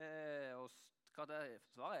Klart det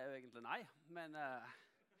svaret jo egentlig nei, men jeg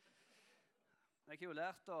har jo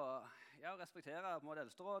lært å respektere på en måte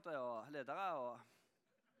eldsterådet og ledere.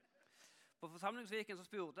 På forsamlingsviken så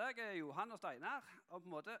spurte jeg Johan og Steinar, og på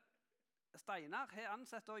en måte Steinar har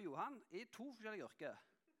ansett Johan i 2 forskjellige yrker.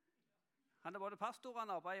 Han både pastor og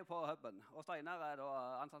arbeider på hubben, og Steinar da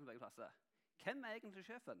ansatt på begge plasser. Hvem egentlig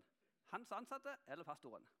sjefen? Hans ansatte eller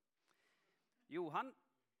pastoren? Johan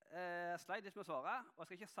sleit litt med å svare, og jeg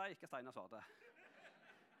skal ikke si hva Steinar svarte.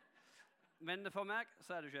 Men for meg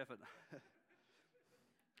så det sjefen.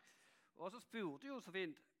 Og så spurte jo så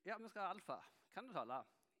fint, vi skal ha alfa, kan du tale?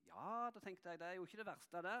 Ja, da tenkte jeg, det jo ikke det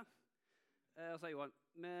verste det. Og så sier Johan,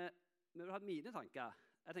 vi vil ha mine tanker.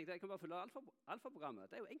 Jeg tenkte, jeg kan bare følge alfa-programmet.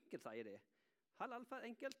 Det jo enkelt, sier de. Halv alfa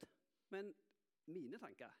enkelt, men mine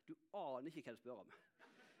tanker, du aner ikke hva du spør om.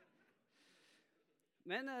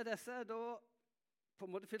 Men disse da på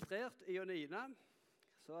en måte filtrert i Ina,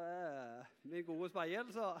 så min gode speil,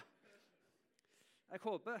 så jeg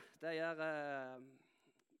håper det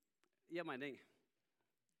gir mening.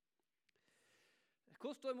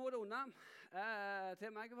 Hvordan står imot onde?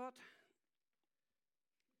 Tema jeg har fått?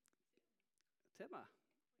 Tema?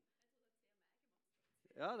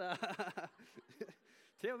 Ja, det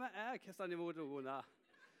til og med jeg står imot onde.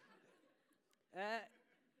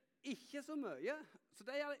 Ikke så mye, så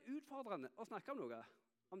det utfordrende å snakke om noe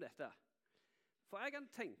om dette. For jeg kan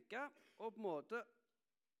tenke og på en måte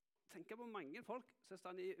tenke på mange folk som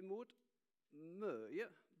står imot mye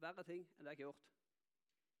verre ting enn det jeg har gjort.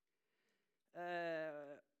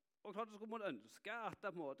 Og klart så skulle man ønske at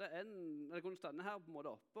det på en måte jeg kunne stande her på en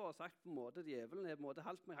måte oppe og sagt på en måte djevelen på en måte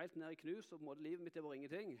holdt meg helt ned i knus, og på en måte livet mitt var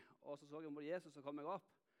ingenting, og så jeg på Jesus og kom jeg opp.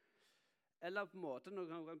 Eller på en måte når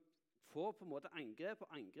jeg kan få på en måte angrep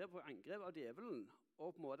av djevelen,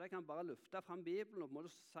 og på en måte jeg kan bare lufte frem Bibelen og på en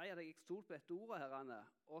måte si at jeg stod på et ord her,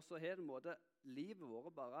 og så har det på en måte livet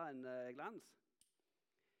vårt bare en glans.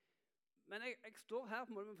 Men jeg står her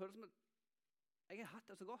på en måte med en følelse som at jeg har hatt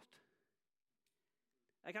det så godt.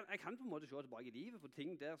 Jeg kan på en måte se tilbake i livet på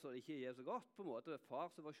ting der som ikke er så godt, på en måte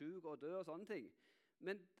far som var syk og død og sånne ting.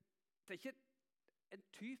 Men det ikke en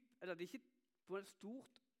eller det ikke på et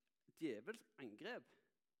stort djevelsk angrep,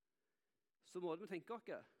 så måtte vi tenke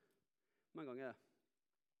oss mange ganger.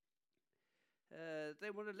 Det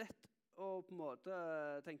jo lett å på en måte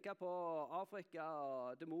tenke på Afrika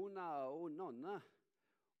og demoner og onde.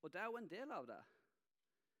 Og det jo en del av det.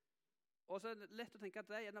 Og så det lett å tenke at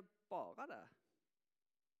det gjerne bare det.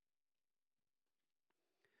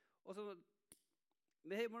 Og så,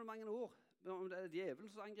 vi har jo mange ord, om det djevelen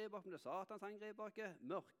som angriper oss, om det satans angriper oss,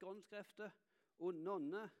 mørke åndskrefter,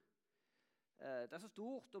 onde. Det så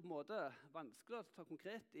stort og på en måte vanskelig å ta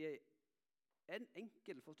konkret i en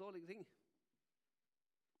enkel, forståelig ting.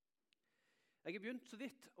 Jeg har begynt så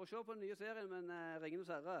vidt å se på den nye serien, men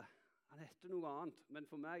Ringenes herre, han heter noe annet, men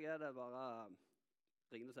for meg det bare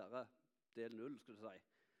Ringenes herre, del 0, skulle jeg si.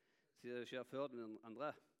 Siden det skjer før den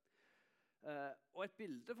andre. Og et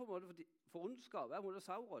bilde for ondskap på en måte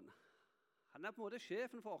Sauron. Han på en måte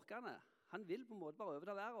sjefen for orkene. Han vil på en måte bare over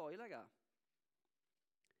det være og øyelegge.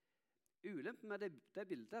 Ulempen med det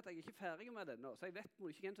bildet at jeg ikke er ferdig med det nå, så jeg vet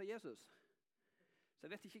ikke hvem som er Jesus. Så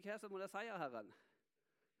jeg vet ikke hva som må det sier Herren.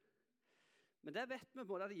 Men det vet vi på en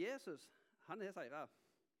måte at Jesus, han har seiret.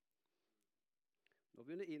 Nå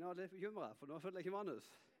begynner Ina å bli bekymret, for nå følger jeg ikke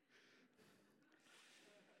manus.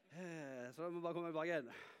 Så da må jeg bare komme tilbake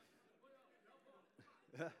igjen.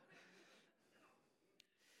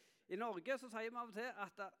 I Norge så sier vi av og til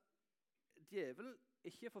at djevelen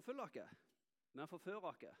ikke forfølger oss, men han forfører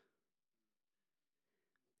oss.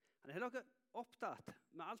 Han er heller opptatt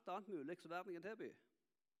med alt annet mulig som verden kan tilby,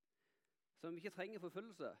 som vi ikke trenger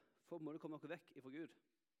forfølgelse for å komme oss vekk ifra Gud.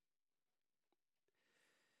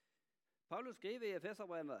 Paulus skriver i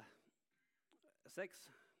Efeserbrevet 6,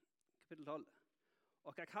 kapittel 12,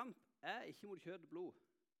 «Og hva kamp ikke mot kjøtt og blod,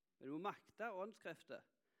 men mot makter og åndskrefter,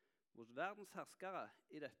 mot verdens herskere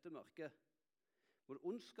i dette mørket, mot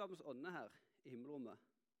ondskapens ånde her i himmelrommet.»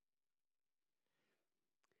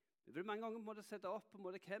 Vi vil mange ganger måtte sette opp på en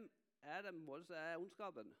måte hvem det måte som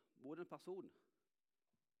ondskapen mot en person.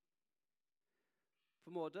 På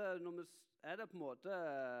en måte, når vi det på en måte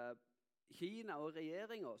Kina og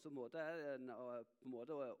regjeringen, så på en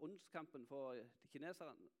måte åndskampen for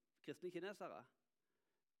kristne kinesere.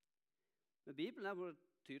 Men Bibelen på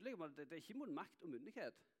tydelig om at det ikke mot makt og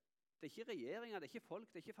myndighet. Det ikke regjeringer, det ikke folk,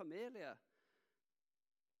 det ikke familie.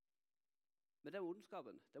 Men det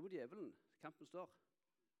ondskapen, det mot djevelen, kampen står.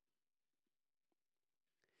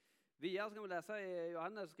 Videre så kan vi lese i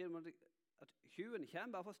Johannes, så skriver man at tjuven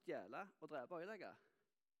kommer bare for å stjele og drepe og ødelegge.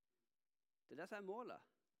 Det som målet.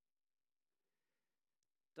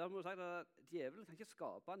 Der må du sagt at djevelen kan ikke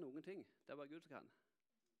skape noen ting. Det er bare Gud som kan.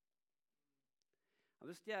 Han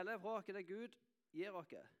vil stjele fra dere det Gud gir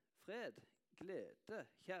dere. Fred, glede,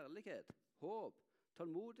 kjærlighet, håp,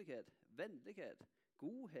 tålmodighet, vennlighet,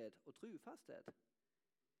 godhet og trufasthet.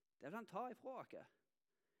 Det vil han ta ifra dere.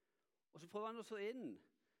 Og så prøver han å så inn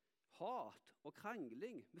hat og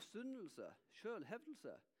krangling, misunnelse,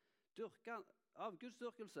 selvhevdelse,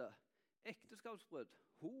 avgudsdyrkelse, ekteskapsbrudd,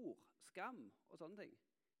 hor, skam og sånne ting.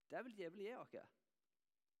 Det vil djevelen gi dere.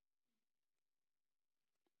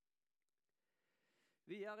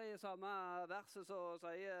 Videre i samme verset så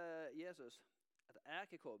sier Jesus at jeg er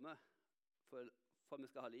ikke kommet for at vi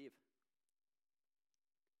skal ha liv.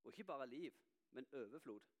 Og ikke bare liv, men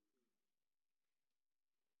overflod.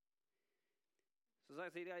 Så sier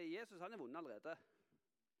jeg tidligere, Jesus han er vunnet allerede.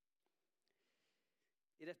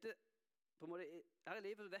 I dette, på en måte, her i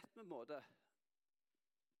livet så vet vi på en måte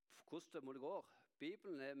hvordan det går.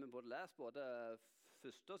 Bibelen har vi både lest både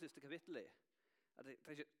første og siste kapittel i. At det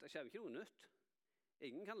kommer ikke noe nytt.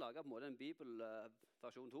 Ingen kan lage på en måte en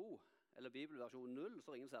bibelversjon 2 eller bibelversjon 0,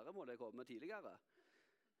 så ingen særre må det komme tidligere.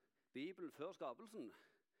 Bibelen før skapelsen.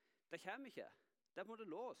 Det kommer ikke. Det er på en måte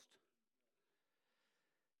låst.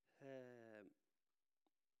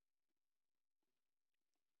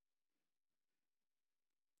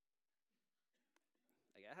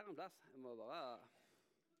 Jeg er her en plass. Jeg må bare...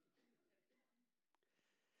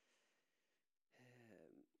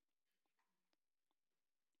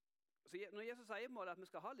 Så når Jesus sier på en måte at vi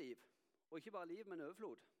skal ha liv, og ikke bare liv, men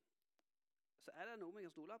overflod, så er det noe vi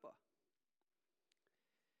kan stole på.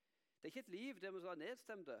 Det er ikke et liv der vi skal være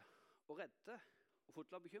nedstemte og redde og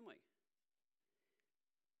fulle av bekymring.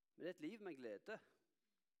 Men det er et liv med glede.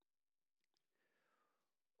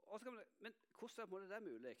 Og så kan vi, men hvordan er det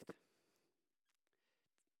mulig?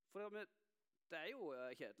 For det er jo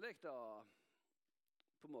kjedelig da,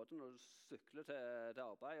 på en måte når du sykler til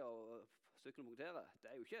arbeid og sykler og punkterer.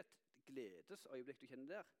 Det er jo ikke et gledesøyeblikk du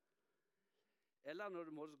kjenner der. Eller når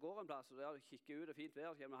du går en plass og der kikker ut og fint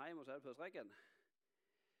vær, så kommer du hjem og så er det pøsregn.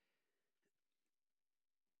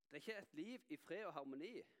 Det er ikke et liv i fred og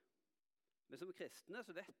harmoni. Men som kristne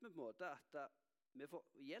så vet vi på en måte at vi får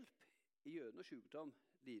hjelp gjennom sykdom,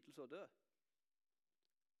 lidelse og død.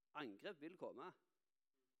 Angrep vil komme.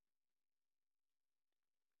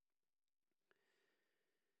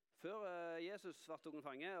 Før Jesus ble tatt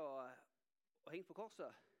fange og hengt på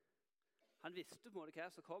korset, han visste på en måte hva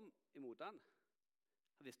som kom imot han.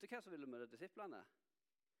 Han visste hva som ville møte disiplene.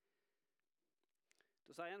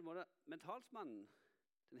 Da sier han på en måte, men talsmannen,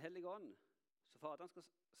 den hellige ånd, så Faderen skal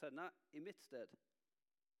sende i mitt sted,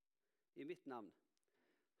 i mitt navn.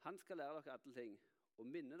 Han skal lære dere alle ting, og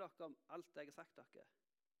minne dere om alt jeg har sagt dere.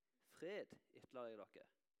 Fred etterlater jeg dere.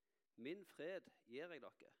 Min fred gir jeg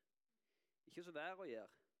dere. Ikke så vær og gjør.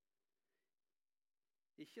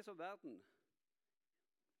 Ikke som verden.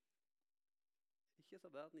 Ikke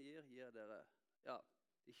som verden gir dere. Ja,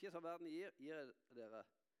 ikke som verden gir dere.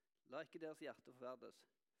 La ikke deres hjerte forferdes.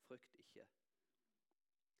 Frykt ikke.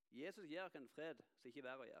 Jesus gir dere en fred som ikke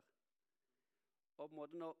vær å gjøre. Og på en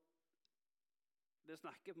måte når vi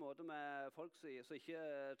snakker på en måte med folk som ikke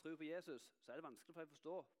tror på Jesus, så er det vanskelig for å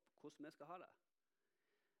forstå hvordan vi skal ha det.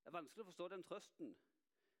 Det er vanskelig å forstå den trøsten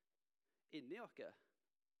inni oss,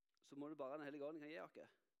 så må det bare Den hellige ånd kan gi dere.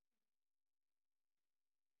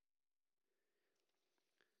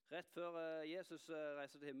 Rett før Jesus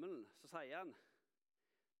reiser til himmelen, så sier han,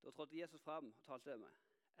 da trådte Jesus fram og talte til meg,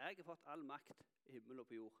 jeg har fått all makt i himmel og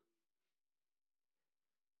på jord.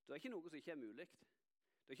 Det er ikke noe som ikke er mulig.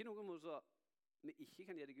 Det er ikke noe som vi ikke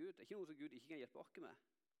kan gi til Gud. Det er ikke noe som Gud ikke kan hjelpe oss med.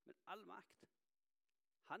 Men all makt.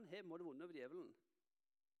 Han har måttet vunnet over djevelen.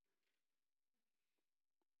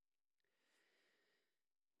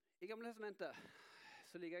 I Gamle testamentet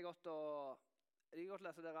så liker jeg godt å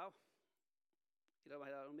lese dere også. I det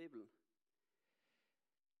hele Bibelen.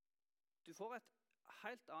 Du får et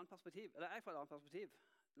helt annet perspektiv, eller jeg får et annet perspektiv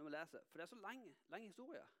når vi leser, for det er så lang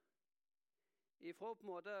historie. Fra på en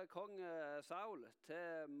måte kong Saul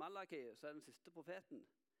til Malaki, så er den siste profeten,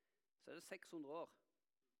 så er det 600 år.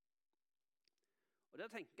 Og det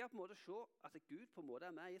å tenke på en måte, se at Gud på en måte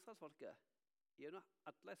er med i Israelsfolket gjennom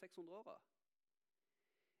alle 600 årene.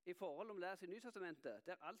 I forhold om leser i Nytestamentet,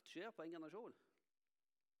 der alt skjer på en generasjon.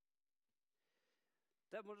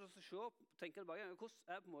 Der må du se, tenke tilbake, hvordan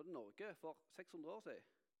er på en måte Norge for 600 år siden?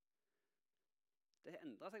 Det har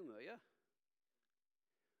endret seg mye.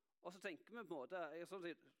 Og så tenker vi på en måte,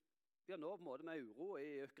 vi har nå på en måte med uro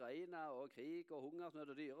i Ukraina og krig og hungersnød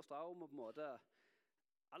og dyre strøm og på en måte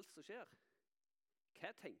alt som skjer.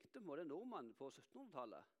 Hva tenkte på en måte nordmannen på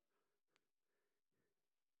 1700-tallet?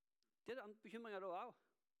 Det er den bekymringen da også.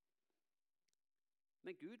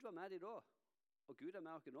 Men Gud var med dem da, og Gud er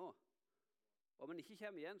med dere nå. Om han ikke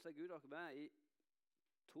kommer igjen, så er Gud dere med i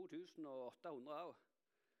 2800 år.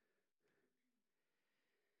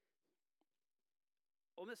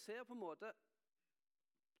 Og vi ser på en måte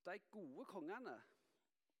de gode kongene,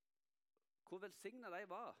 hvor velsignet de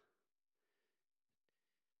var.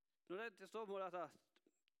 Når det står på en måte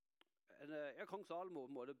at kong Salomo på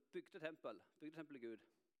en måte bygde tempel i Gud.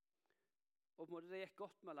 Og på en måte det gikk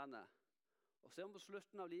godt med landet. Og ser vi på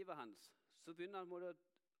slutten av livet hans, så begynner han på en måte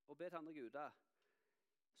å be til andre guder.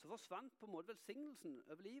 Så forsvant på en måte velsignelsen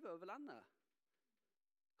over livet, over landet.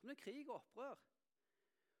 Det kom en krig og opprør.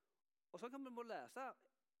 Og så kan man lese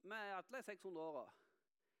med alle 600 årene.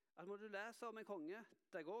 At må du lese om en konge,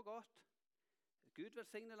 det går godt. Gud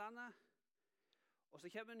velsigner landet. Og så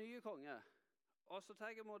kommer en ny konge. Og så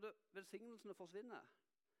tar velsignelsen og forsvinner.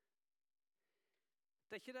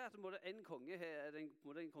 Det er ikke det at en konge er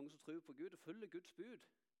en konge som tror på Gud og følger Guds bud.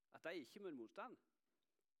 At de ikke møter motstand.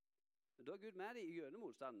 Men da er Gud med dem i gjennom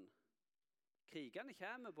motstanden. Krigene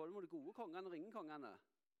kommer både mot de gode kongene og ringekongene.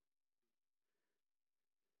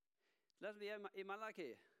 Les vi i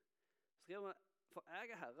Malaki, skriver vi, for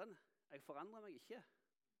jeg er Herren, jeg forandrer meg ikke.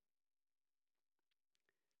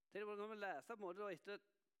 Det kan vi lese på en måte etter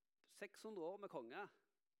 600 år med konger.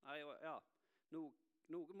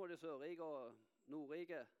 Noen må det Sørrike og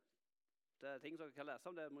Nordrike. Det er ting som jeg kan lese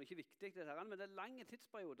om, det er ikke viktig, men det er en lang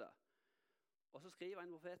tidsperiode. Og så skriver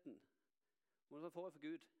en profeten, må du få for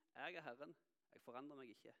Gud, jeg er Herren, jeg forandrer meg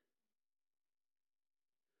ikke.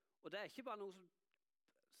 Og det er ikke bare noe som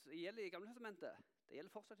gjelder i Gamle Testamentet, det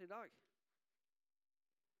gjelder fortsatt i dag.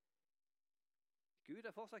 Gud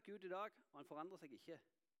er fortsatt Gud i dag, og han forandrer seg ikke.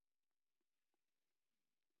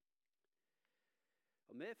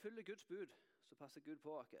 Og vi følger Guds bud, så passer Gud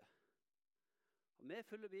på oss. Og vi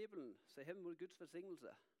følger Bibelen, så har vi mot Guds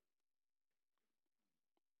velsignelse.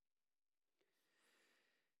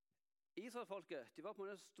 Israelfolket, de var på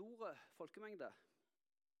en store folkemengde.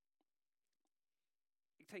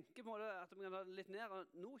 Jeg tenker på det at vi kan ha litt ned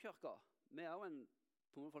av Nordkirka. Vi er også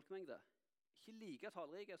på en folkemengde. Ikke like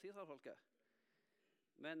talrike som Israelfolket.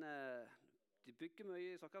 Men de bygger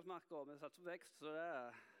mye i Sokkersmarka, og vi satser på vekst, så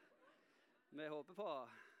vi håper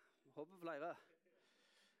på flere.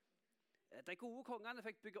 De gode kongene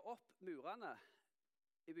fikk bygge opp murene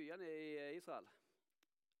i byene i Israel.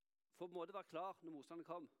 For på en måte være klar når motstanden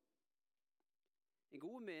kom. En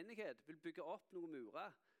god menighet vil bygge opp noen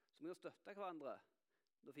murer som kan støtte hverandre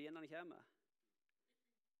når fiendene kommer.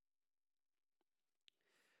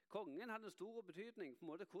 Kongen hadde en stor betydning på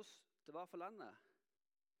en måte hvordan det var for landet.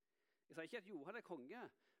 Jeg sier ikke at Johan er konge,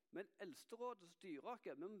 men eldsterådet som styrer oss,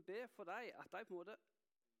 vi må be for dem at de på en måte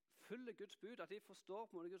følger Guds bud, at de forstår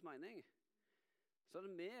på en måte Guds mening. Så at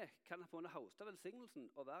vi kan på en måte hoste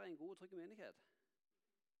velsignelsen og være en god og trygg menighet.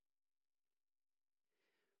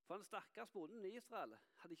 For den stakkars bonden i Israel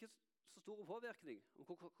hadde ikke så stor påvirkning om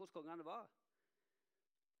hvordan kongene var.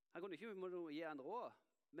 Han kunne ikke gi en råd,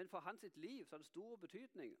 men for hans liv så hadde det stor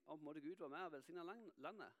betydning om Gud var med og velsignet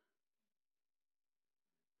landet.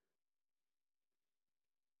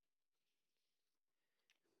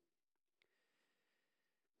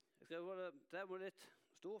 Det er litt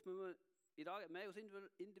stort, men i dag er vi jo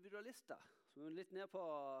individualister, så vi er litt ned på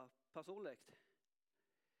personlig.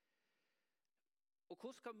 Og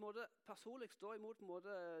hvordan kan personlig stå imot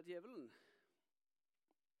djevelen?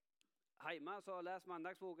 Hjemme så leser vi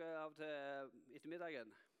andagsbok av til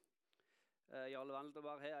ettermiddagen. Jarle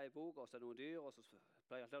Vandelberg har en bok, og så er det noen dyr, og så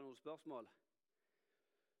pleier jeg noen spørsmål.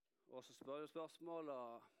 Og så spør jeg spørsmål,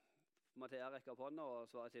 og Mathea rekker opp hånda og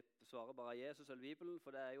svarer bare Jesus eller Bibelen,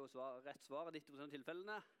 for det er jo rett svar i 90% av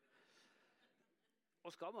tilfellene.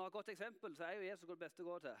 Og skal vi ha et godt eksempel, så er jo Jesus det beste å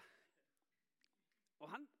gå til. Og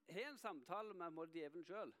han har en samtale med djevelen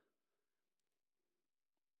selv.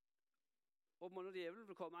 Og når djevelen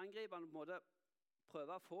vil komme og angripe, han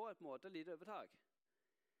prøve å få et lite overtak.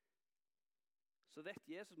 Så vet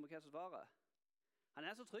Jesus hva som svarer. Han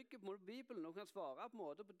er så trygg på Bibelen og kan svare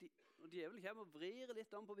på når djevelen kommer og vrir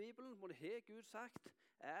litt om på Bibelen. Må det ha Gud sagt?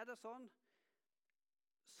 Er det sånn?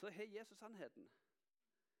 Så har Jesus sannheten.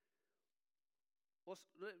 Og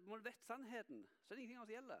når du vet sannheten, så er det ingenting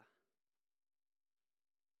som gjelder.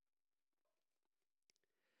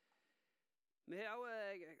 Vi har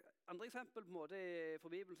også andre eksempel fra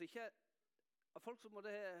Bibelen som ikke av folk som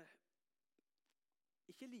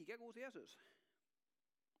ikke like gode til Jesus.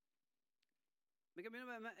 Vi kan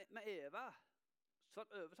begynne med Eva, som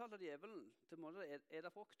overtalte djevelen til å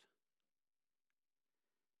ete frukt.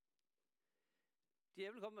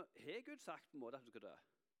 Djevelen kommer, har Gud sagt på at du skal dø?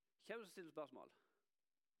 Kjem du til å stille spørsmål?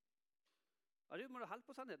 Ja, du må ha holdt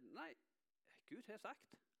på sannheten. Nei, Gud har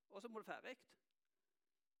sagt, og så må det ferdig.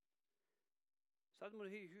 Så må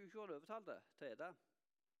du ikke overtale det til det.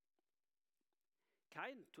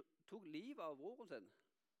 Kain tok livet av broren sin.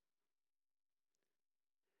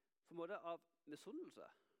 På en måte av misunnelse.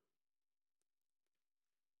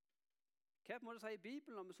 Hva på en måte sier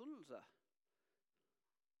Bibelen om misunnelse?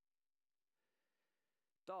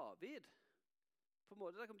 David, på en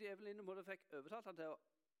måte der kom djevelen inn og fikk overtalt han til å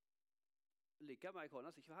ligge med en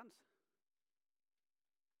kone som ikke var hans.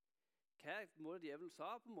 Hva på en måte djevelen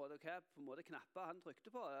sa på en måte, og hva på en måte knapper han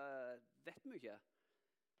trykte på, vet vi ikke.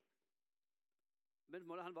 Men på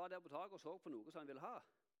en måte han var der på taket og så på noe som han ville ha.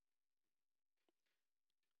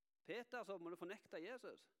 Peter så måtte fornekte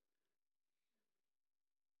Jesus.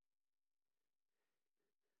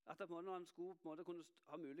 At når han skulle på en måte kunne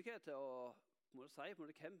ha mulighet til å på en måte si på en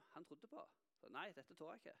måte hvem han trodde på. Så nei, dette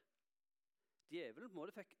tror jeg ikke. Djevelen på en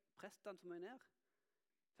måte fikk presset han så mye ned.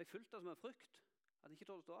 Fikk fulgt han som en frykt. At han ikke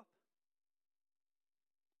tålte å stå opp.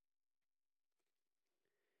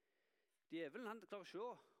 Djevelen han klarer å se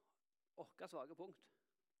våre svake punkt.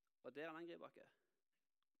 Og der han angriper oss.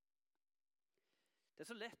 Det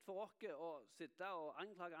er så lett for oss å sitte og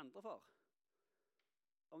anklage andre for.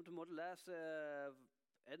 Om du måtte lese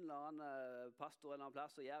en eller annen pastor en eller annen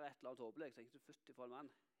plass og gjøre et eller annet håpelig, så tenker du først ifra en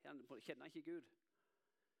mann. Han kjenner ikke Gud.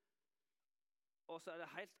 Og så er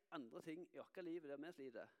det helt andre ting i vårt liv der vi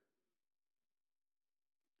sliter.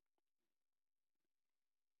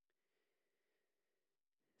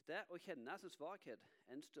 Det å kjenne sin svakhet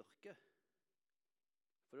er en styrke.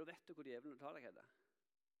 For da vet du hvor djevelen tar deg hen.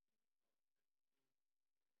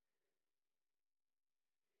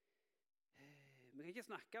 Vi kan ikke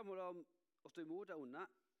snakke om å stå imot det onde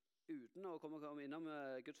uten å komme innom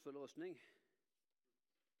Guds fulle rustning.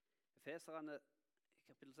 Efeserne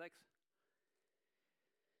kapittel 6.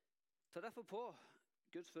 Ta derfor på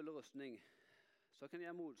Guds fulle rustning, så kan jeg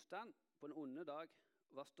gjøre motstand på en onde dag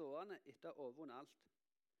og være stående etter å overvunne alt.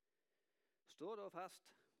 Stå da fast,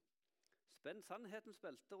 spenn sannhetens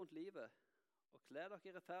belte rundt livet, og kle dere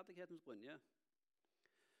i rettferdighetens brynje.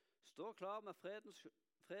 Stå klar med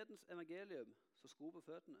fredens evangelium, så sko på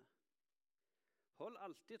føttene. Hold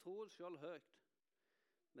alltid troens skjold høyt.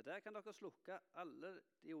 Med det kan dere slukke alle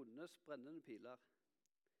de ondes brennende piler.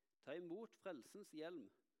 Ta imot frelsens hjelm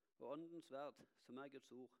og åndens sverd, som er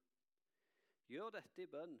Guds ord. Gjør dette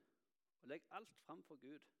i bønn, og legg alt fram for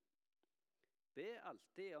Gud. Be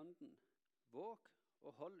alltid i ånden. Våg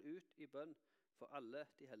og hold ut i bønn for alle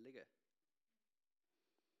de hellige.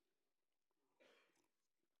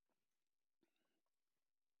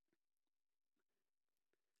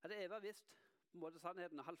 Hadde Eva visst på en måte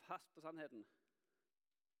sannheten og holdt fast på sannheten,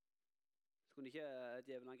 så kunne ikke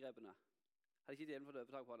djevelen angrepet henne. Hadde ikke djevelen fått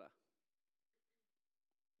overtak på det.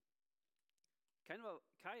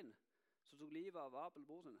 Kain som tok livet av Abel,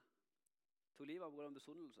 bror sin, tok livet av grunn av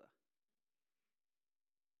misunnelse.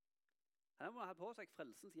 Han må ha på seg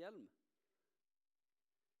frelsens hjelm.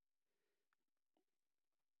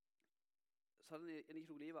 Så han ikke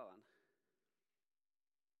tok livet av han.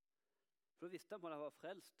 For da visste han på at han var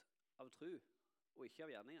frelst av tro, og ikke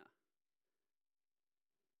av gjerninger.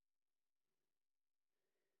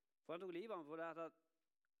 For han tok livet av ham fordi at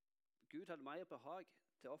Gud hadde mer behag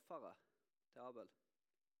til offeret til Abel.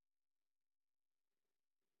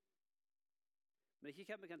 Men ikke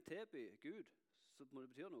hva vi kan tilby Gud, så må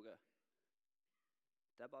det betyr noe.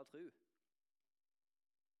 Det er bare tro.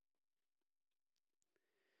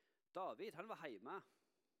 David, han var hjemme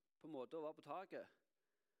på en måte og var på taket.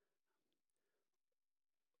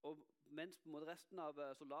 Og mens på en måte resten av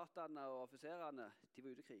soldatene og offiserene, de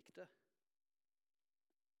var ute og krigte.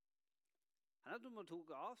 Han hadde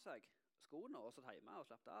tok av seg skoene og satt hjemme og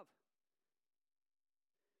slappet av.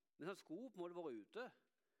 Men han skulle på en måte være ute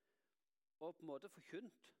og på en måte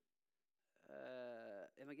forkynt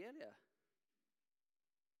evangeliet.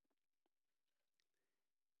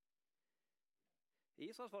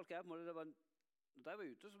 Israels folk er på en måte, når de var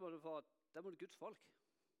ute, så var det Guds folk.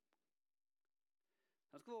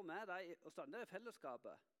 Han skulle være med dem og stande i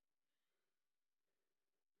fellesskapet.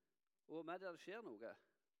 Og være med der det skjer noe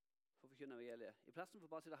for å forkynne evangeliet. I plassen for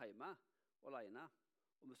bare å sitte hjemme og alene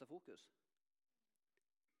og miste fokus.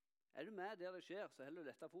 Er du med der det skjer, så heller du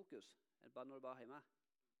dette fokus enn bare når du bare er hjemme.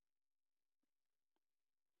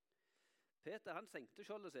 Peter, han senkte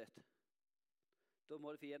skjoldet sitt. Da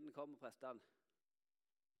måtte fienden komme og preste han.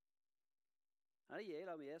 Han hadde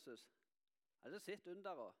gitt med Jesus. Han hadde sett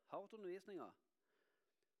under og hørt undervisninger.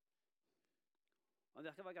 Han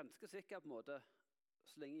virket å være ganske sikker på en måte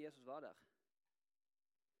så lenge Jesus var der.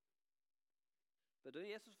 Men da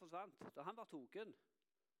Jesus forsvant, da han var token,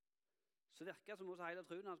 så virket det som om hele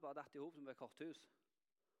troen hans bare datt ihop som et korthus.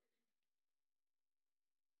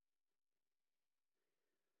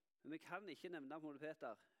 Men vi kan ikke nevne på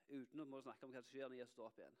Peter uten å snakke om hva som skjer når Jesus står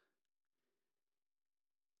opp igjen.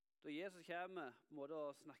 Da Jesus kommer på å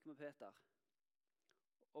snakke med Peter,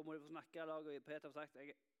 og må de få snakke i lag, og Peter har sagt,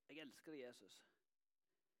 jeg elsker deg, Jesus.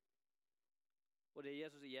 Og det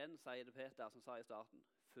Jesus igjen sier til Peter, som sa i starten,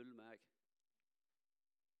 følg meg.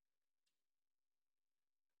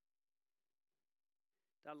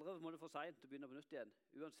 Det er aldri må du for sent til å begynne på nytt igjen,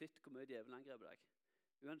 uansett hvor mye djevelen angreper deg.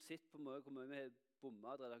 Uansett hvor mye vi har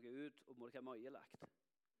bommet og drevet deg ut, og hva vi har øyelagt.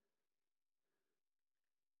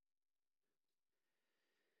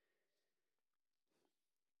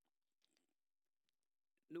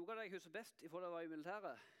 Noe av det jeg husker best ifra det jeg var i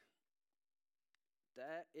militæret, det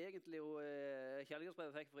er egentlig jo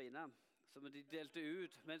kjærlighetsbrevet jeg fikk fra Ina, som de delte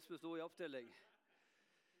ut mens vi stod i oppstilling.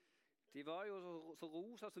 De var jo så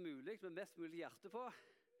rosa som mulig, med mest mulig hjerte på.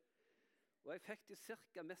 Og jeg fikk de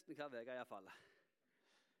cirka nesten hver vega i hvert fall.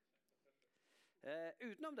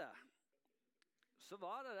 Utenom det, så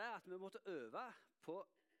var det at vi måtte øve på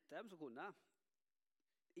dem som kunne.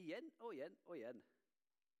 Igjen og igjen og igjen.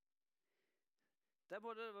 Det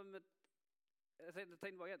måtte jeg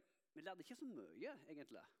tenkte bare igjen. Vi lærte ikke så mye,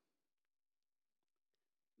 egentlig.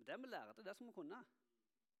 Men det vi lærte, det som vi kunne.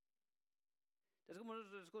 Det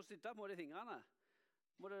skulle sitte på de fingrene.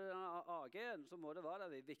 AG-en som var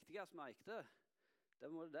det viktigste vi eikte.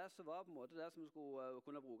 Det var det som var på en måte det som vi skulle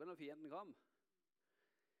kunne bruke når fienden kom.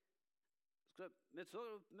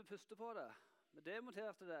 Vi pustet på det. Vi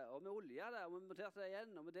demonterte det, og vi oljet det, og vi monterte det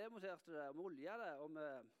igjen, og vi demonterte det, og vi oljet det, og vi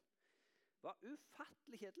var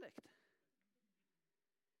ufattelig kjedelig.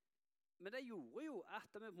 Men det gjorde jo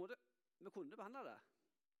at vi kunne behandle det.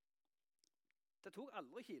 Det tok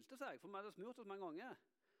aldri kilte seg, for vi hadde smurt oss mange ganger.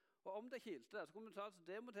 Og om det kilte, så kunne vi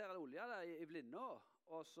demontere det, olje det i blinde,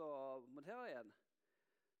 og så montere det igjen.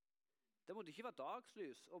 Det måtte ikke være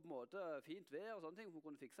dagslys og på en måte fint vær og sånne ting, for vi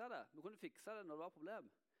kunne fikse det. Vi kunne fikse det når det var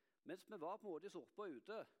problem. Mens vi var på en måte i sorpa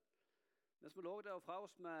ute, mens vi lå der og fra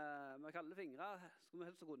oss med kalde fingre, skulle vi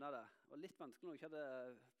helst kunne det. Og litt vanskelig når vi ikke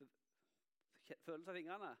hadde følelse av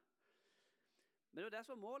fingrene. Men det var det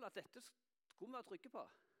som var målet, at dette skulle vi være trygge på.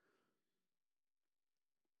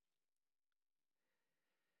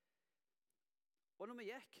 Og når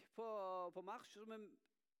vi gikk på marsj,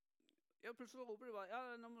 så plutselig ropte de bare,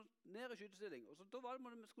 ja, nå må vi ned i skytestilling. Og så da var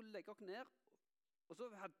det vi skulle legge oss ned, og så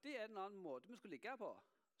hadde de en eller annen måte vi skulle ligge på,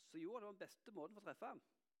 så gjorde det den beste måten for å treffe.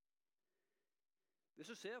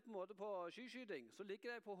 Hvis du ser på en måte på skyskyting, så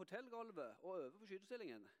ligger de på hotellgolvet og øver på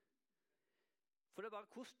skytestillingen. For det er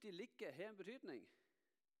bare hvordan de ligger har en betydning.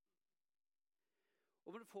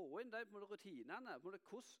 Og må du få inn de rutinene, hvordan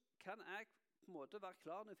kan jeg på en måte være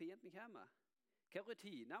klar når fienden kommer? Hva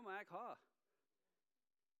rutiner må jeg ha?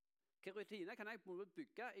 Hva rutiner kan jeg på en måte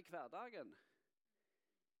bygge i hverdagen?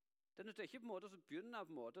 Det nytter ikke på en måte å begynne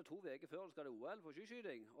på en måte 2 uker før du skal det OL på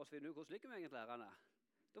skyskyting, og så finne ut hvordan ligger vi egentlig lærerne.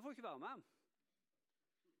 Da får du ikke være med.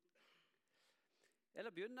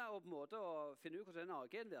 Eller begynne å, på en måte, å finne ut hvordan en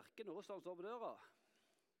AG-en virker når Russland står på døra.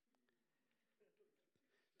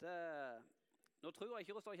 Nå tror jeg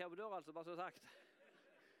ikke Russland kommer på døra, altså, bare så sagt.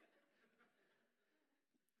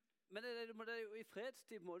 Men det er jo i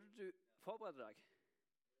fredstid må du forberede deg.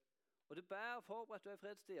 Og det bærer forberedt du i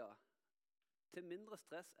fredstida. Til mindre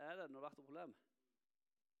stress er det når det har vært et problem.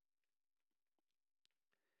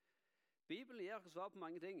 Bibelen gir oss svar på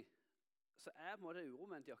mange ting, så er på en måte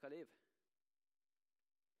uroment i vårt liv.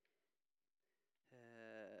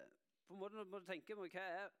 På en måte når du tenker på hva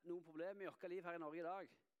er noen problemer i vårt liv her i Norge i dag,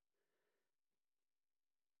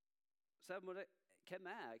 så er på en måte, hvem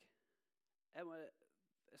er jeg? Jeg er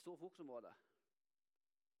et stort fokusområde.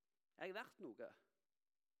 Er jeg verdt noe?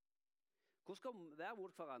 Hvordan skal vi være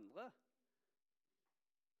mot hverandre?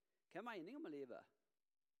 Hva er meningen med livet?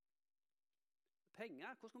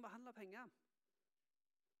 Penger, hvordan skal vi behandle penger?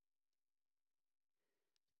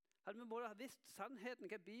 Hadde vi både visst sannheten,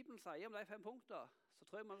 hva Bibelen sier om de 5 punktene, så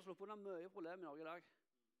tror jeg man hadde sluppet unna mye problemer i Norge i dag.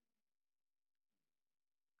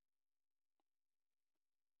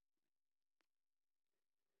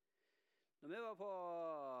 Når vi var på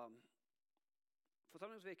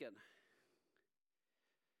forsamlingsviken,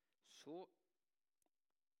 så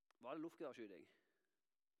var det luftgeværskyting.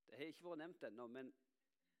 Det har ikke vært nevnt ennå, men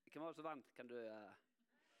hvem var det som vant? Kan du...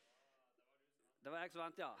 Det var jeg som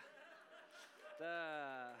vant, ja.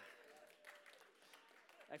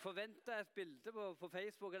 Jeg forventet et bilde på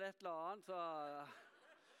Facebook eller et eller annet,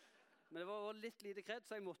 men det var litt lite kredd,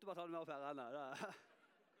 så jeg måtte bare ta det med opp herrene.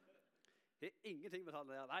 Det er ingenting med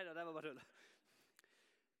tallene der. Nei, det var bare tull.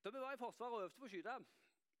 Da vi var i Forsvaret og øvde på å skyte,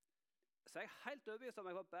 så er jeg helt overbevist om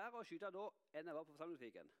jeg var bedre å skyte da enn jeg var på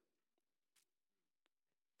forsamlingsviken.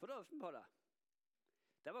 For da øvde vi på det.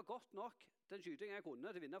 Det var godt nok den skytingen jeg kunne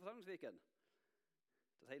til å vinne forsamlingsviken.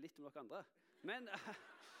 Det sier litt om dere andre. Men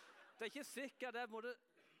det er ikke sikkert det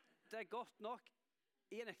er godt nok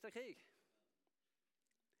i en ekte krig.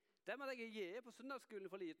 Det med at jeg gikk på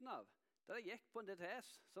søndagsskolen for liten av, da jeg gikk på en DTS,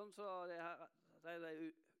 sånn så de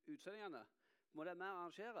utsendingene, må det mer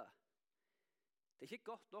arrangere. Det er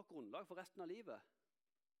ikke godt nok grunnlag for resten av livet.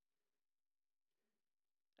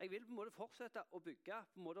 Jeg vil på en måte fortsette å bygge,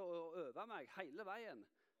 på en måte å øve meg hele veien,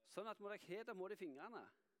 sånn at jeg har det måte i fingrene.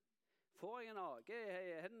 Får jeg en AG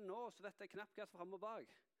i hendene nå, så vet jeg knapt hva som er fremme og bak.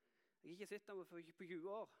 Jeg har ikke sett den på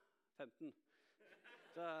 20 år, 15.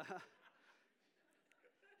 Så,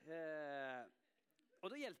 og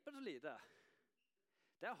da hjelper det så lite.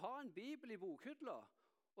 Det å ha en bibel i bokhylla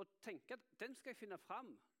og tenke at den skal jeg finne frem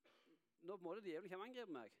når på en måte djevelen kommer og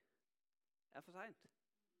angriper meg, er for sent.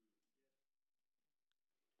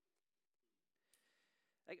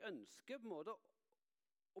 Jeg ønsker på en måte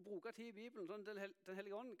å bruke tid i Bibelen, sånn at Den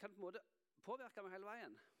hellige ånd kan på en måte påvirke meg hele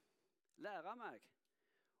veien. Lære meg,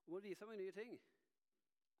 og må vise meg nye ting.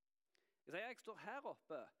 Jeg står her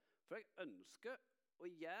oppe, for jeg ønsker å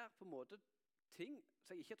gjøre på en måte ting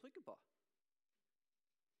som jeg ikke er trygg på.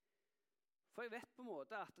 For jeg vet på en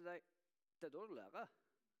måte at det er da du lærer.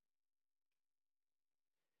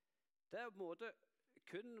 Det er på en måte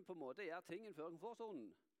kun på en måte gjøre ting innenfor komfortsonen,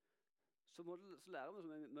 så lærer vi så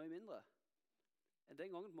mye mindre enn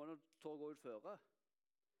den gangen på en måte tør å gå ut føre.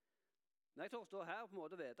 Når jeg tør å stå her på en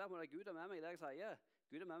måte vite at Gud er med meg i det jeg sier,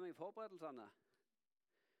 Gud er med meg i forberedelsene.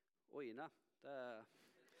 Og Ina,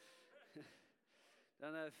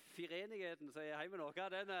 denne firenigheten som er hjemme med noe,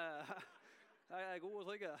 den er god og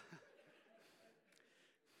trygg.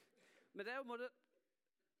 Men det er på en måte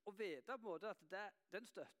å vite på en måte at den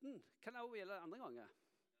støtten kan også gjelde andre ganger.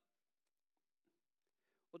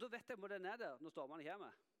 Og da vet jeg på den er der når stormene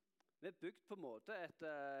kommer. Vi er bygd på en måte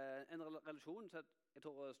en relasjon som jeg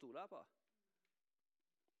tør å stole på.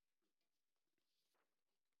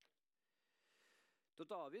 Da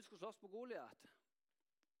David skulle slåss på Goliat,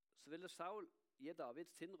 så ville Saul gi David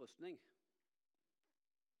sin rustning.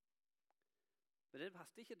 Men den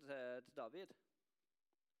passet ikke til David.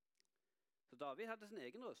 Så David hadde sin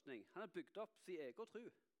egen rustning. Han hadde bygd opp sin egen tro.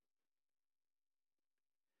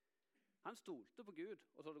 Han stolte på Gud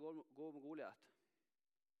og så det gå med Goliat.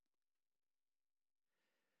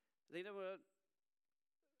 Det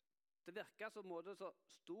virket som måte så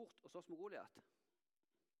stort å slåss med Goliat.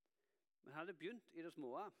 Men han hadde begynt i det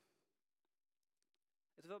små.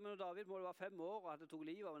 Når David måtte være 5 år og hadde tog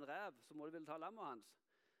livet av en rev, så måtte ville ta lammet hans.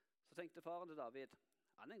 Så tenkte faren til David,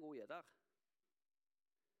 han er en god gjeter.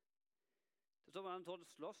 Det står at han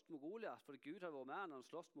trodde slåss med Goliat, fordi Gud hadde vært med han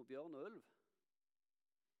slåss mot bjørn og ulv.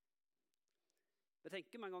 Vi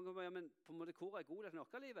tenker mange ganger, ja, men på en måte, hvor er Goliat i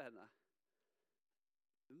noe livet henne?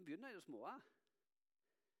 Du må begynne i det små.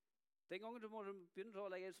 Den gangen du må begynne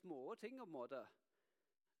å legge inn små ting på en måte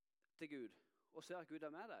til Gud, og ser at Gud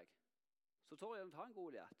er med deg, så tror jeg å ta en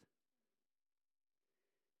Goliat.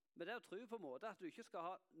 Men det er å tro på en måte at du ikke skal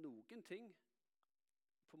ha noen ting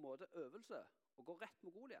på en måte øvelse og gå rett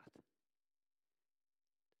med Goliat.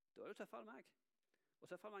 Da er du tøffere enn meg, og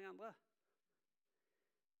tøffere enn mange andre.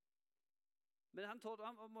 Men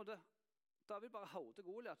David bare hørte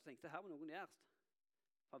Goliat og tenkte, her må noen gjøres.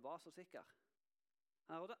 For han var så sikker.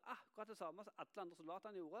 Han hørte akkurat det samme som alle andre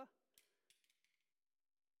soldatene gjorde.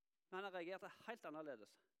 Men han reagerte helt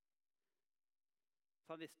annerledes.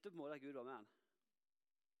 For han visste på en måte at Gud var med han.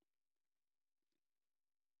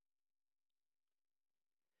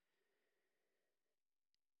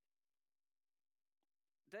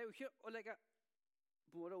 Det er jo ikke å legge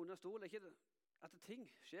på en måte under stol, det er ikke at ting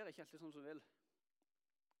skjer ikke alltid sånn som vi vil.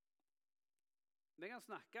 Vi kan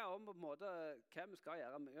snakke om på en måte hva vi skal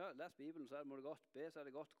gjøre. Ja, les Bibelen, så må det godt. Be, så er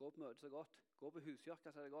det godt. Gå på møte, så er det godt. Gå på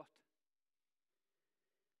huskirka, så er det godt.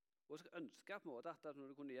 Og jeg skal ønske på en måte at når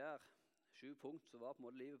du kunne gjøre 7 punkt, så var på en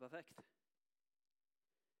måte livet perfekt.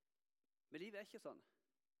 Men livet er ikke sånn.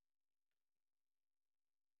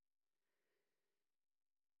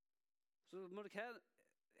 Så må det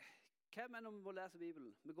hva med når vi må lese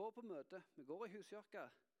Bibelen? Vi går på møte, vi går i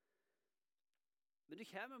huskirka. Men du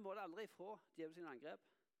kommer på en måte aldri ifra djevelen sine angrep.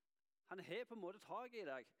 Han har på en måte tag i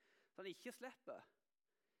deg, så han ikke slipper.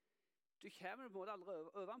 Du kommer på en måte aldri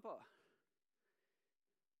over han på.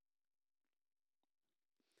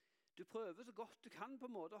 Du prøver så godt du kan på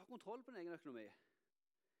en måte å ha kontroll på din egen økonomi.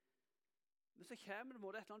 Men så kommer det på en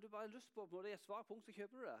måte et eller annet du bare har lyst på en måte i et svart punkt, så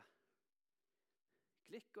kjøper du det.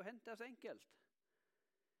 Klikk og hent det så enkelt.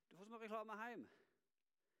 Du får så mye reklame hjem.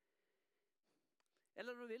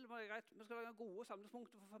 Eller du vil, greit, vi skal lage gode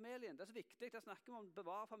samlingspunkter for familien. Det er så viktig. Det snakker vi om å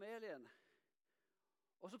bevare familien.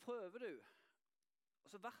 Og så prøver du. Og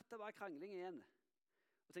så ble det bare krangling igjen.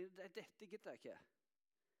 Og tenker, dette gidder jeg ikke.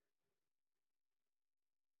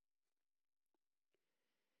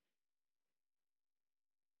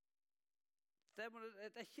 Det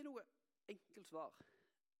er ikke noe enkelt svar,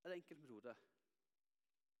 eller enkelt metode,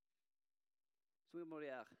 som vi må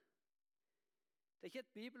gjøre. Det er ikke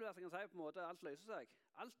et bibelvers jeg kan si på en måte alt løser seg.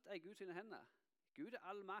 Alt er Guds sine hender. Gud er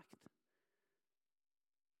all makt.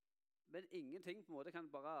 Men ingenting på en måte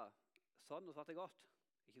kan bare sånn og svart er godt.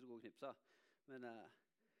 Ikke så god å knipse.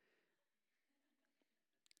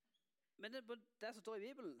 Men det som står i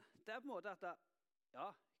Bibelen, det er på en måte at ja,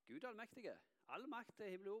 Gud er allmektige. All makt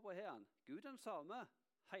er himmel og jord på herren. Gud er den samme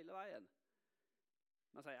hele veien.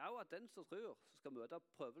 Man sier også at den som tror, så skal møte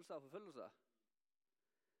prøvelser og forfølgelse.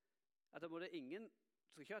 At det ingen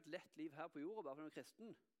skal ikke ha et lett liv her på jorda bare for en kristen.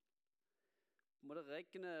 Må det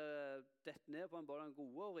regne dette ned på en både en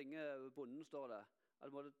gode og ringe bonden, står det.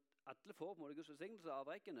 At alle får på en måte Guds velsignelse av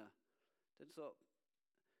regnene. Så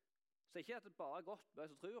ikke at det bare er godt med de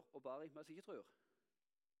som tror, og bare med de som ikke tror.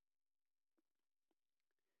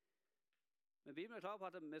 Men Bibelen er klar på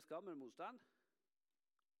at vi skal med motstand.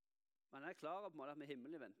 Men er klar på en måte at vi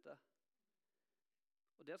himmelen venter.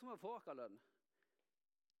 Og der skal vi få vår lønn.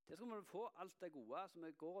 Der skal vi få alt det gode som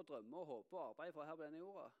vi går og drømmer og håper og arbeider for her på denne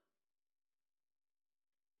jorda.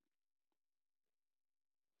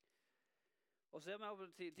 Og så ser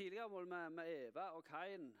vi tidligere mål med Eva og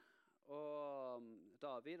Kain og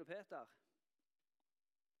David og Peter.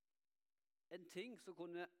 En ting som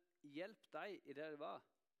kunne hjelpe dem i det de var,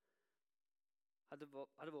 hadde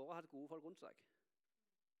vært å ha gode folk rundt seg.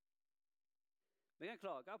 Vi kan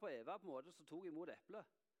klage på Eva på en måte som tok imot eplet.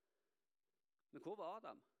 Men hvor var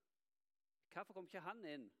Adam? Hvorfor kom ikke han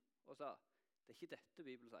inn og sa, det er ikke dette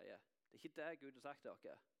Bibelen sier. Det er ikke det Gud har sagt til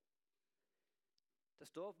dere. Det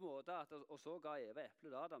står på en måte at, og så ga Eva eplet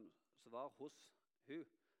til Adam, som var hos hun.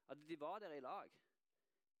 At de var der i lag.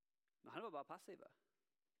 Men han var bare passiv.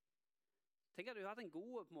 Tenk at du har hatt en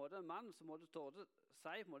god på en måte, mann som måtte tåle si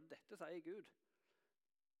på en måte, dette sier Gud.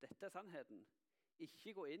 Dette er sannheten.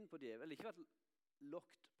 Ikke gå inn på djevel. Ikke vært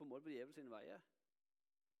lokt på en måte på djevel sine veier.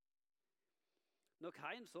 Når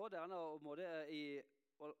Kain så det han og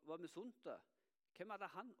var misunte, hvem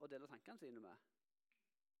hadde han å dele tankene sine med?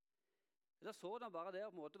 Eller så han bare der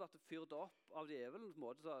på en måte ble fyrt opp av djevelen på en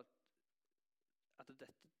måte så at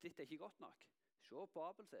dette er ikke godt nok. Se på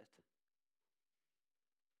Abel sitt.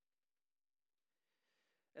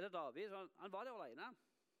 Eller David, han var der alene.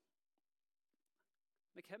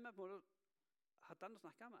 Men hvem er på en måte hadde han å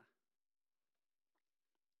snakke med?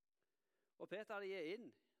 Og Peter hadde gitt inn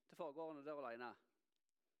til forgårdene der alene.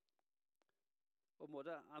 Og på en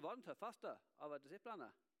måte, han var den tøffeste av disiplene.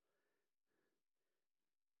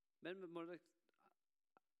 Men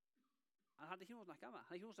han hadde ikke noe å snakke med. Han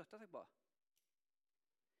hadde ikke noe å støtte seg på.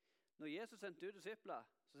 Når Jesus sendte ut disipler,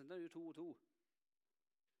 så sendte han ut 2 og 2.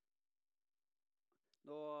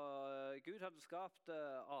 Når Gud hadde skapt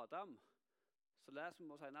Adam, så leser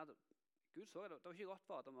vi senere at Gud så at det var ikke godt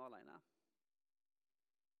for Adam å være alene.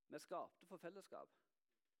 Vi skapte for fellesskap.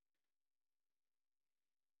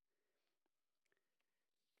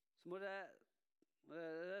 Så det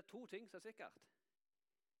er 2 ting som er sikkert.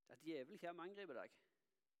 At djevelen kommer og angriper deg.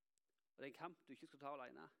 Og det er en kamp du ikke skal ta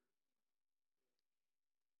alene.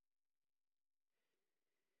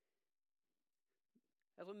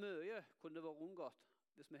 Jeg tror mye kunne vært unngått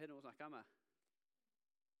hvis vi har noe å snakke med.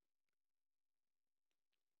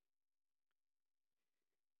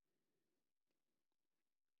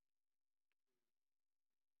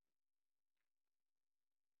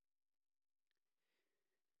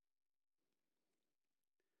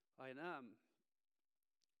 En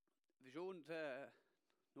visjon til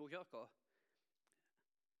Nordkirka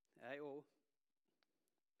er jo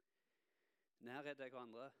nærhet til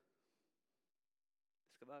hverandre.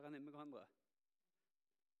 Det skal være nærme hverandre.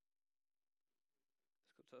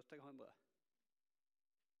 Det skal trøste hverandre.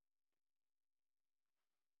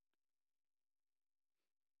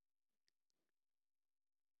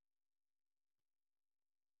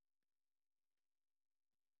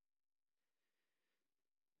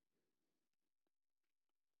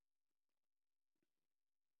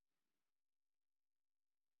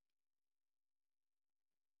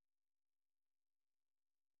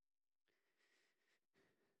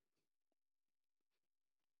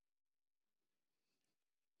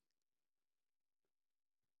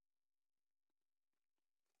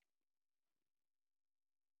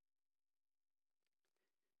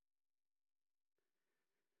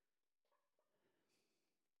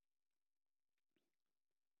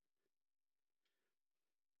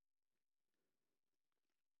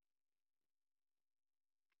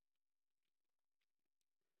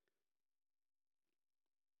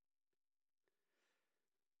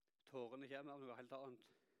 tårene kommer av noe helt annet.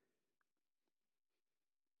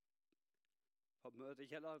 På møte i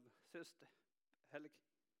kjelleren sist helg.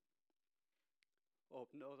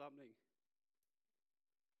 Åpen dørsamling.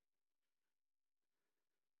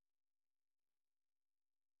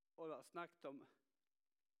 Og det var snakket om hva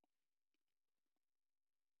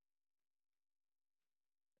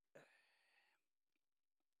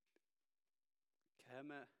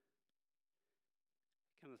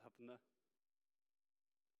vi savner.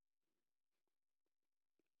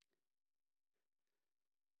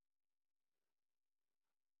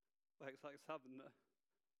 Og jeg sa jeg savner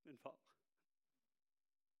min far.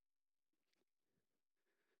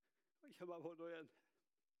 Og jeg kommer på det igjen.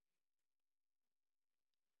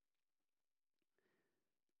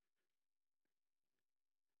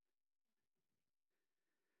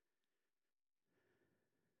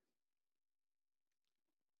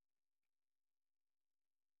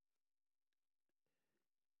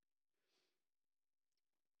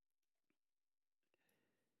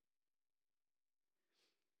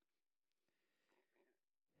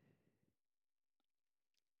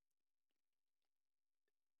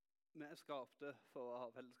 Vi er skapte for å ha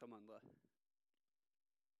fellesskap med andre.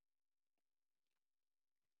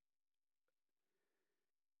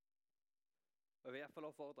 Og jeg vil i hvert fall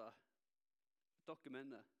oppfordre dere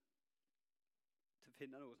mennene til å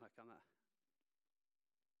finne noe å snakke med.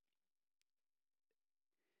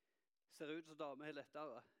 Ser ut som damer er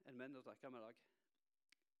lettere enn menn å snakke med i dag.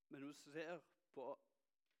 Men når vi ser på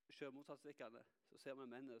selvmordsstatistikkene, så ser vi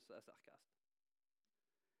mennene som er sterkest.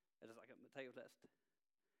 Eller sterkest, vi tenker flest.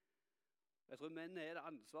 Jeg tror mennene er det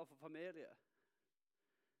ansvar for familie.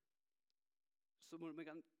 Så må vi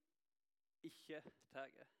kan ikke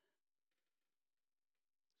tage.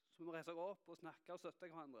 Så må vi reise opp og snakke og støtte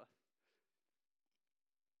hverandre.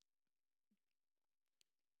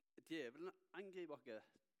 Djevelen angriper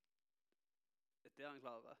oss. Det han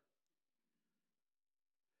klarer.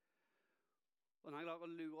 Og når han klarer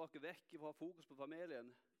å lure oss vekk fra fokus på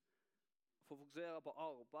familien, for å fokusere på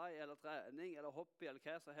arbeid eller trening eller hobby eller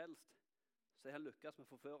hva som helst, så har han lykkes med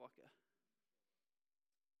å forføre oss.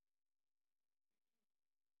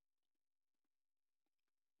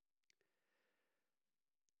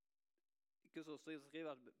 Guds ord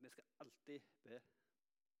skriver at vi skal alltid be.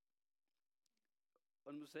 Og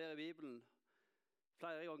når vi ser i Bibelen,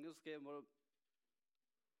 flere ganger skriver vi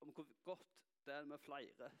om hvor godt det er med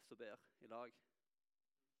flere som ber i lag.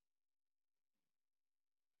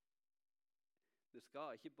 Vi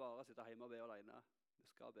skal ikke bare sitte hjemme og be alene.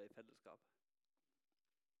 Vi skal be i fellesskap.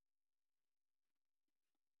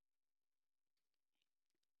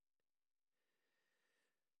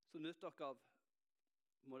 Så nytt dere av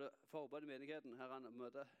forbered i menigheten her an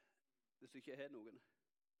møte, hvis du ikke har noen.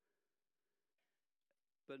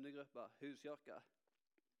 Bønnegrupper, huskirke.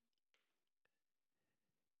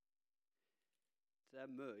 Det er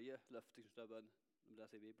mye løfting av bønn, om det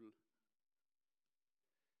er i Bibelen.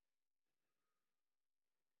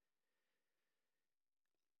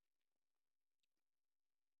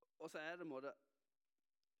 Og så er det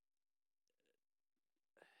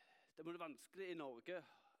vanskelig i Norge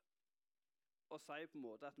å si på en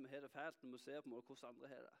måte at vi har det fælt når vi ser på en måte hvordan andre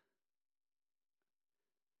har det.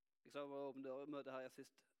 Jeg sa på åpen dørmøte her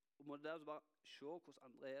sist, og må der bare se hvordan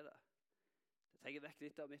andre har det. Det tar vekk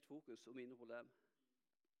litt av mitt fokus og mine problemer.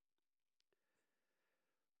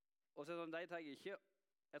 Og så sånn, jeg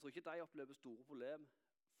tror ikke de opplever store problemer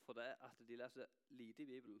for det at de leser lite i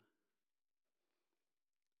Bibelen.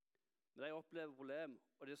 Men de opplever problemer,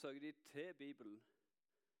 og det søker de til Bibelen.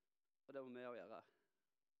 Og det må vi å gjøre.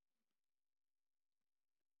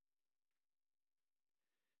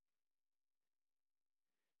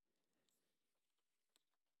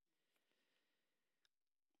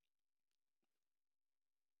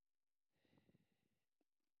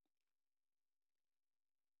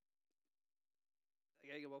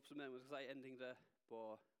 Jeg var oppsummering, men jeg skal si en ting til på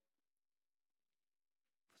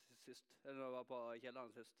sist, eller det var på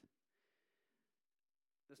kjelleren sist.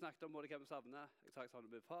 Vi snakket om hva vi savner. Jeg sa jeg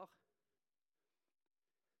savner min far.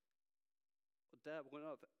 Og det er på grunn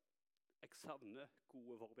av at jeg savner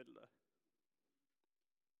gode forbilder.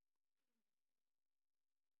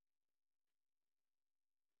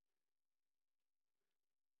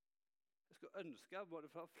 Jeg skulle ønske både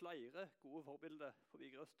for flere gode forbilder på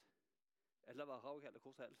Vigrøst, eller Varhaug, eller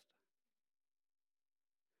hvor som helst.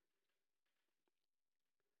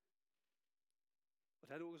 Og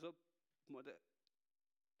det er noe som på en måte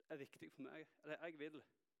er viktig for meg, eller jeg vil.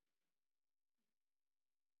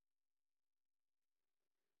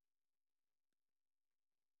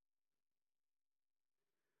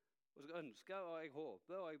 Og jeg ønsker, og jeg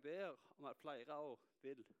håper, og jeg ber om at flere også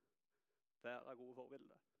vil være gode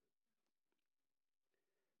forbilder.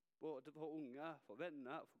 Både for unge, for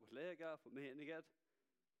venner, for kollegaer, for menighet.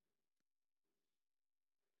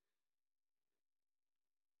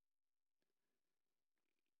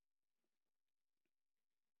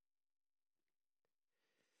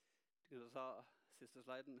 Du kan ta siste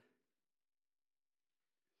sliden.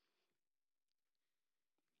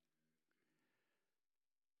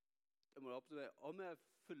 Det må du opp til meg. Om vi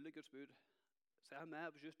følger Guds bud, så er han med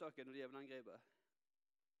og beskytter dere når djevelen angriper.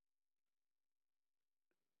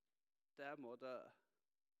 Det er på en måte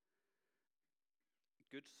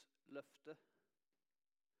Guds løfte.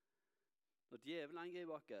 Når djevelen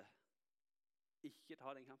angriper dere, ikke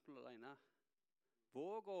ta den kampen alene.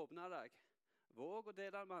 Våg å åpne deg. Våg å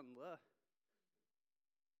dele den med andre.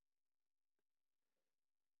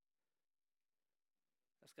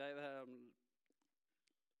 Jeg skrev her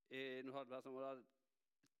i noe halvveis om at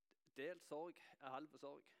delt sorg er halv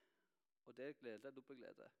sorg, og delt glede er dobbel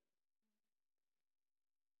glede.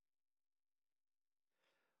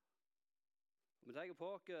 Om vi tar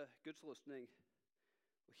på oss Guds rustning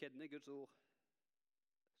og kjenner Guds ord,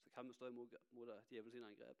 så kan vi stå imot djevelen sine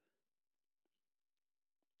angrep.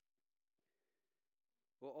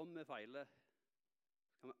 Og om vi feiler,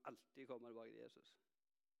 så kan vi alltid komme tilbake til Jesus.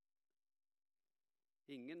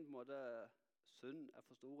 Ingen synd er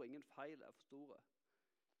for store, ingen feil er for store.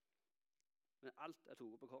 Men alt er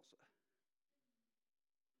tatt på korset.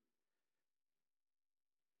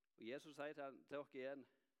 Og Jesus sier til dere igjen,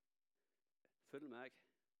 følg meg,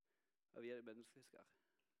 og vi er menneskefisker.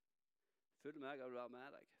 Følg meg, og vil være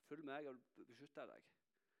med deg. Følg meg, og vil beskytte deg.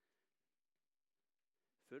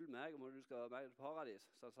 Følg meg, og du skal være med i paradis,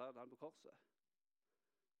 så sa han på korset.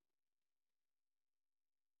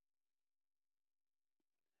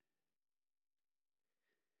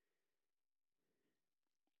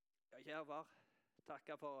 Ja, kjære far,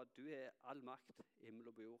 takker for at du har all makt i himmel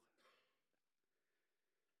og på jord.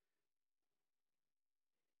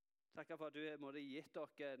 Takker for at du har gitt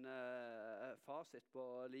dere en fasit på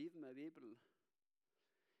livet med Bibelen.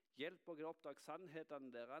 Hjelp dere å oppdage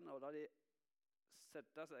sannhetene deres, og la de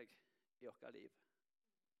sette seg i deres liv.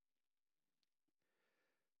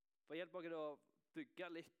 For hjelp dere å bygge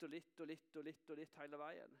litt og litt og litt og litt og litt hele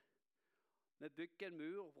veien. Vi bygger en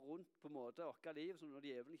mur rundt på en måte deres liv, så når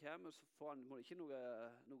djevelen kommer, så får han ikke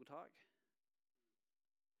noe tak.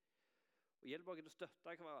 Og hjelp dere til å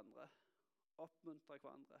støtte hverandre, oppmuntre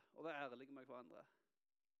hverandre, og være ærlige med hverandre.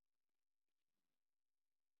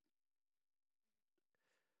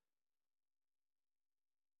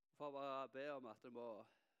 For å bare be om at det må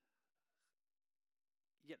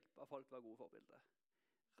hjelpe folk til å være gode forbilder.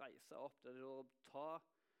 Reise opp til det å ta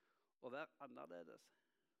og være annerledes.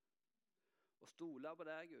 Og stole på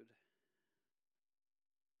deg, Gud.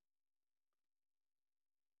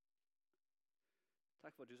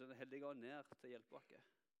 Takk for at du sender hellige ånd ned til å hjelpe dere.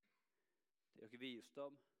 Til å gi dere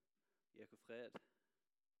visdom, gi dere fred.